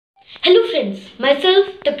Hello friends, myself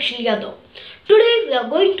Takshil Yadav. Today we are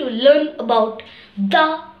going to learn about the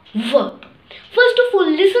verb. First of all,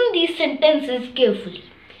 listen these sentences carefully.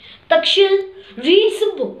 Takshil reads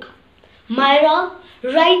a book. Myra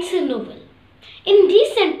writes a novel. In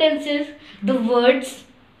these sentences, the words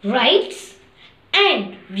writes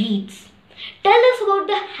and reads tell us about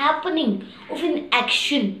the happening of an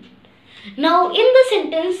action. Now in the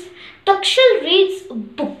sentence, Takshil reads a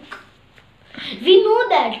book. We know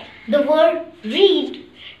that the word read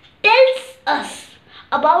tells us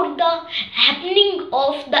about the happening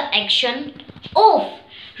of the action of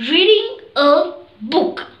reading a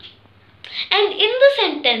book. And in the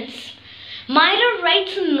sentence, Myra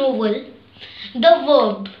writes a novel, the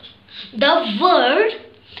word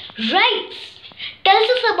writes tells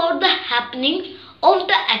us about the happening of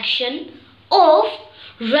the action of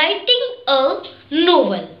writing a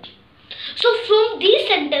novel. So from these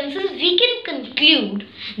sentences we can conclude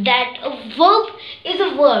that a verb is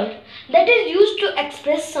a word that is used to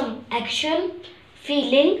express some action,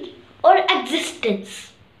 feeling or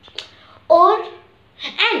existence.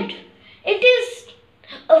 And it is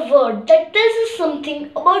a word that tells us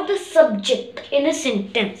something about the subject in a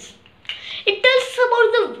sentence. It tells us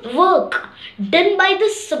about the work done by the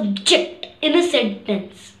subject in a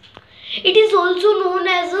sentence. It is also known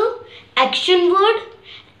as a action word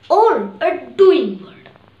or a doing word.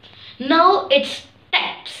 Now its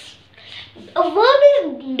types. A verb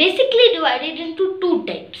is basically divided into two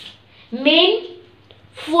types: main,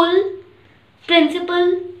 full,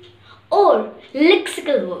 principal or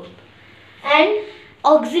lexical verb, and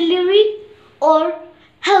auxiliary or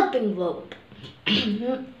helping verb.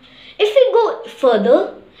 If we go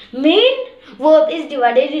further, main verb is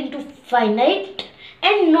divided into finite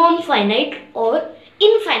and non-finite or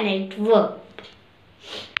infinite verb.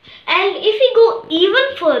 And if we go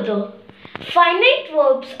even further, finite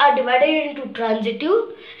verbs are divided into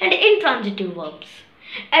transitive and intransitive verbs.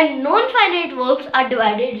 And non-finite verbs are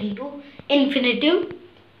divided into infinitive,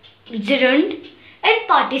 gerund and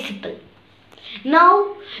participle.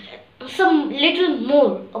 Now, some little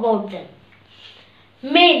more about them.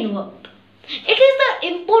 Main verb. It is the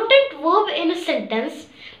important verb in a sentence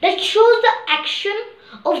that shows the action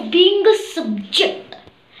of being a subject.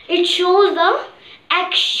 It shows the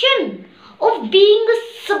action of being a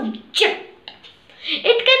subject.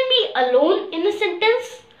 It can be alone in a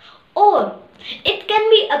sentence or it can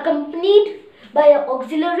be accompanied by an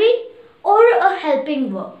auxiliary or a helping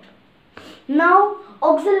verb. Now,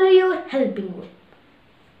 auxiliary or helping verb.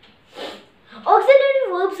 Auxiliary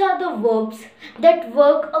verbs are the verbs that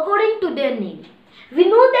work according to their name. We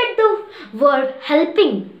know that the word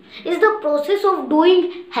helping is the process of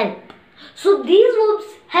doing help. So these verbs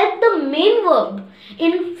help the main verb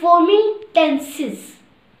in forming tenses.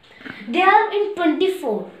 They are in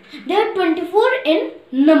 24. They are 24 in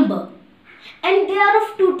number. And they are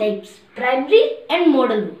of two types: primary and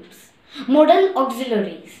modal verbs. Modal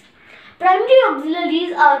auxiliaries. Primary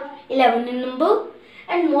auxiliaries are 11 in number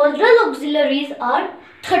and modal auxiliaries are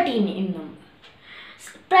 13 in number.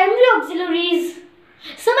 Primary auxiliaries,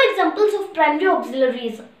 some examples of primary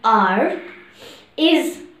auxiliaries are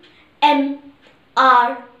is, am,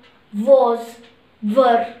 are, was,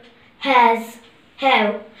 were, has,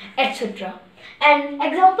 have, etc. And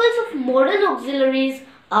examples of modal auxiliaries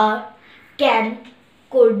are can,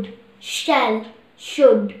 could, shall,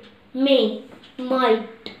 should, may, might,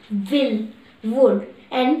 will, would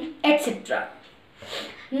and etc.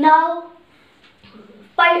 Now,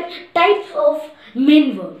 types of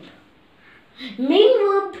main verb. Main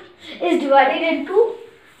verb is divided into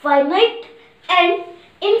finite and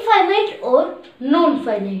infinite or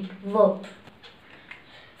non-finite verb.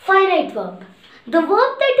 Finite verb. The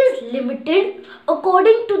verb that is limited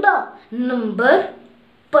according to the number,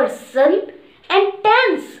 person and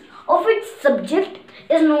tense of its subject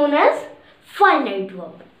is known as finite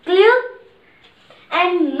verb. Clear?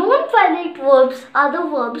 And non-finite verbs are the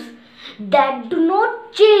verbs that do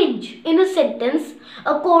not change in a sentence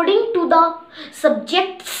according to their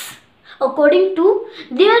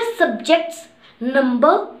subjects,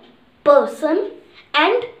 number, person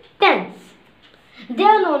and tense. They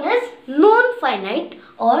are known as non-finite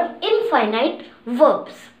or infinite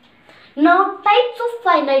verbs. Now, types of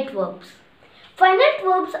finite verbs. Finite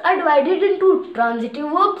verbs are divided into transitive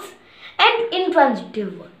verbs and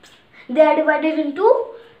intransitive verbs. They are divided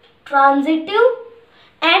into transitive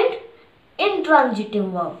and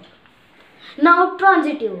intransitive verb. Now,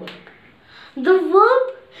 transitive verb. The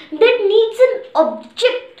verb that needs an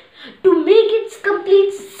object to make its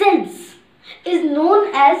complete sense is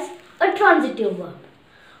known as a transitive verb.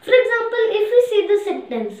 For example, if we see the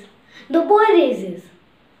sentence, the boy raises,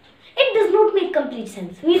 complete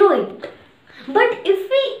sense. We know it. But if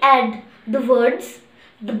we add the words,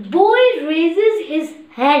 the boy raises his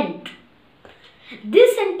hand,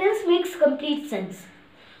 this sentence makes complete sense.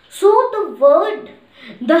 So the word,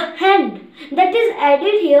 the hand that is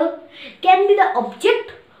added here can be the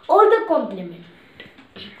object or the complement.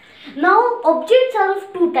 Now objects are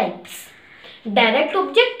of two types, direct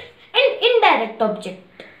object and indirect object.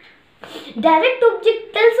 Direct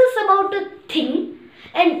object tells us about a thing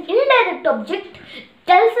and indirect object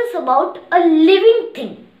tells us about a living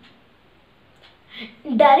thing.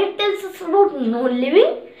 Direct tells us about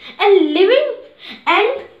non-living and living,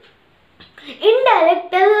 and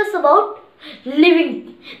indirect tells us about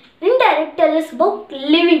living. Indirect tells us about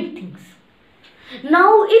living things.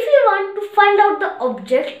 Now if we want to find out the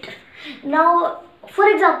object, now for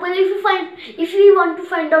example, if we want to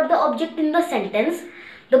find out the object in the sentence,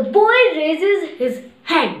 the boy raises his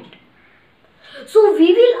hand. So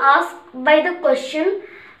we will ask by the question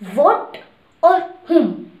what or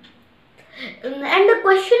whom. And the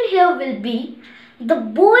question here will be the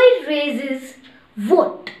boy raises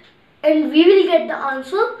what, and we will get the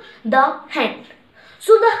answer the hand.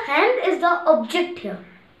 So the hand is the object here.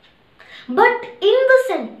 But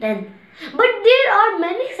there are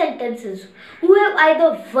many sentences who have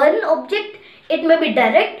either one object, it may be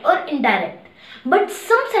direct or indirect. But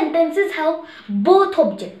some sentences have both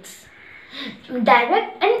objects,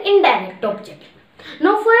 direct and indirect object.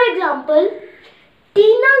 Now for example,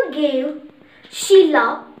 Tina gave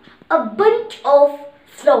Sheila a bunch of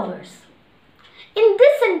flowers. In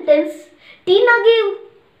this sentence, Tina gave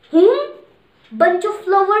whom bunch of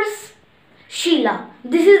flowers? Sheila.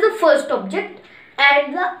 This is the first object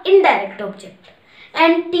and the indirect object.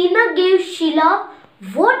 And Tina gave Sheila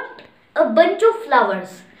what? A bunch of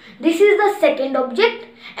flowers. This is the second object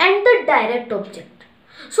and the direct object.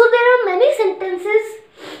 So there are many sentences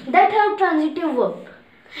that have transitive verb,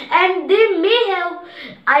 and they may have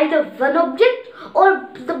either one object or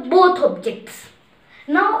the both objects.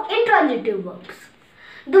 Now intransitive verbs.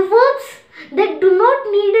 The verbs that do not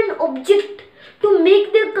need an object to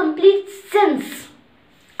make their complete sense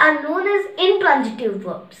are known as intransitive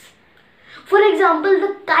verbs. For example,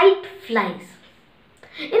 the kite flies.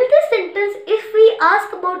 In this sentence, if we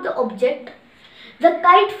ask about the object, the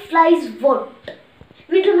kite flies what?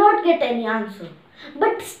 We do not get any answer.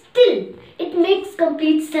 But still, it makes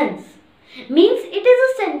complete sense. Means it is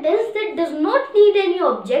a sentence that does not need any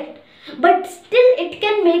object, but still it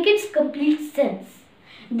can make its complete sense.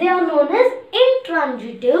 They are known as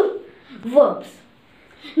intransitive verbs.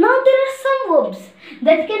 Now there are some verbs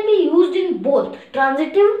that can be used in both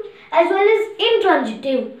transitive as well as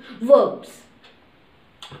intransitive verbs.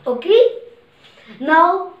 Okay.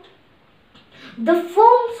 Now the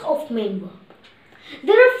forms of main verb.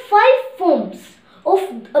 There are 5 forms of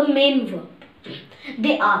a main verb.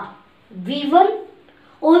 They are V1,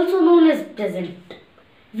 also known as present,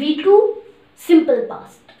 V2, simple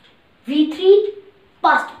past, V3,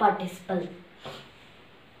 past participle,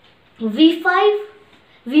 V5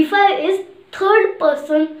 is third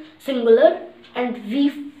person singular, and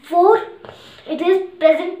V4 it is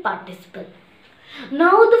present participle.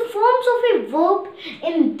 Now the forms of a verb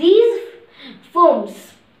in these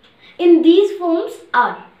forms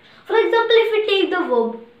are, for example, if we take the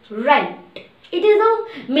verb write, it is the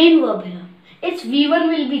main verb here. Its V1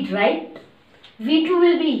 will be write, V2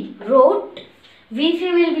 will be wrote,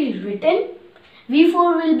 V3 will be written,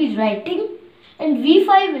 V4 will be writing, and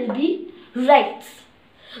V5 will be writes.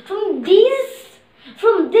 From this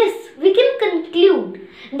we can conclude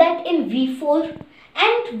that in V4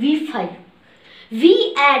 and V5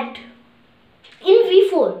 we add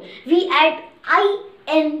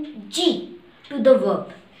ing to the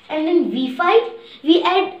verb, and in V5 we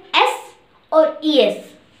add s or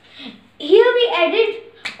es. Here we added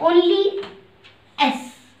only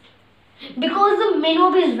s because the main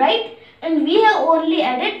verb is right, and we have only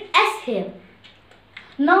added s here.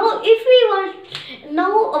 Now if we want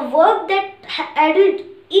a verb that added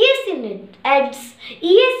es in it, adds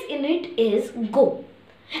es in it, is go.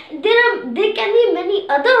 There can be many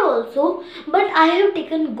other also, but I have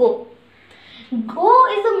taken go. Go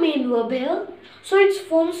is the main verb here, so its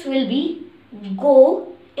forms will be go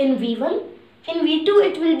in V1, in V2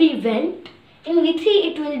 it will be went, in V3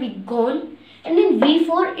 it will be gone, and in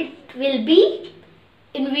V4 it will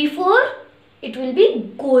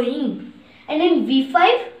be going, and in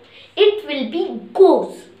V5 it will be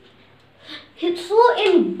goes. So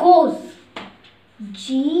in goes,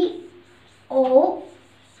 G-O-E-S,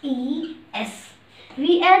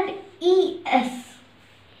 we add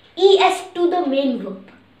es to the main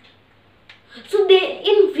verb. So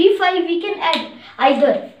in V5 we can add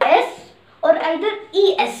either s or either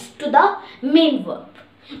es to the main verb.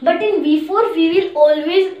 But in V4 we will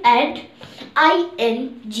always add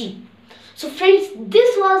ing. So friends,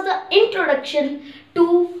 this was the introduction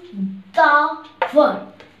to the verb.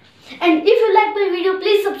 And if you like my video,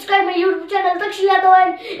 please subscribe my YouTube channel Takshil Yadav.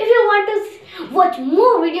 And if you want to watch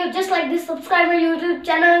more videos just like this, subscribe my YouTube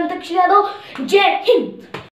channel Takshil Yadav. Jai Hind.